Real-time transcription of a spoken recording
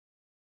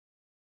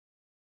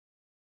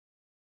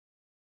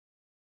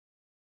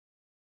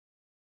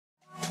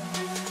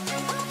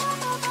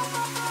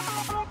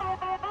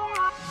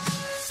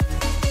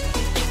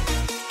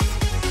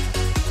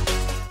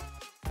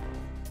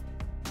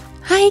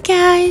Hi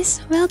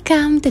guys,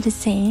 welcome to the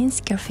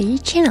Saints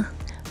Curvy channel.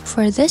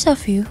 For those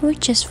of you who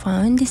just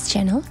found this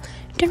channel,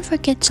 don't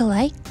forget to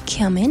like,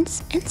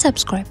 comment, and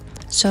subscribe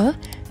so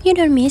you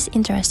don't miss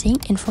interesting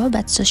info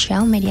about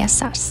social media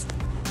stars.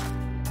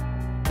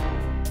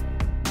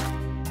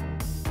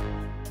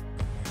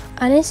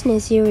 Anais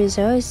Neesy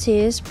Rizzo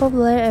is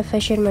popular a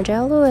fashion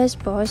model who has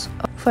posed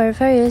for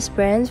various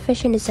brands,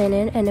 fashion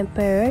designer, and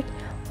appeared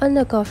on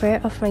the cover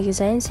of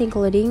magazines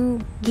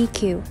including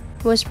Wiki.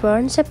 Was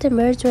born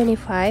September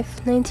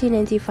 25,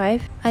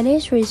 1995.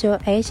 Anais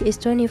Rizzo's age is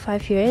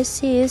 25 years.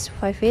 She is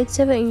 5 feet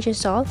 7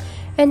 inches tall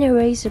and her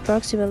weight is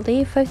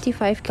approximately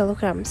 55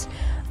 kilograms.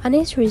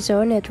 Anais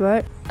Rizzo's net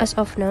worth as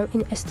of now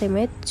is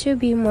estimated to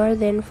be more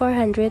than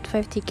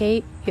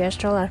 $450k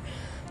US.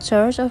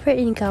 Source of her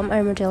income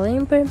are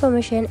modeling, brand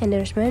promotion,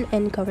 endorsement,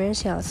 and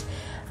commercials.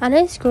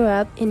 Anais grew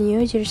up in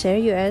New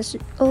Jersey, US,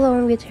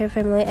 along with her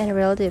family and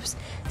relatives.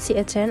 She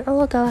attended a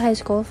local high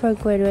school for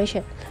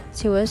graduation.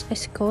 She was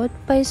escorted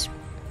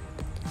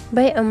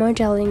by a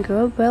modeling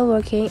group while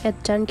working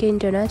at Dunkin'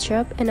 Donuts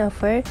shop and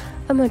offered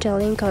a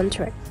modeling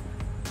contract.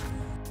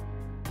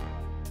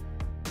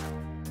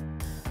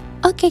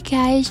 Okay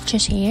guys,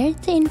 just here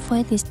the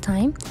info this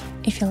time.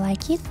 If you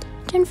like it,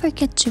 don't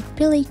forget to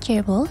be like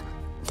shareable.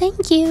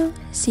 Thank you.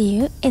 See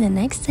you in the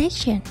next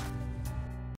section.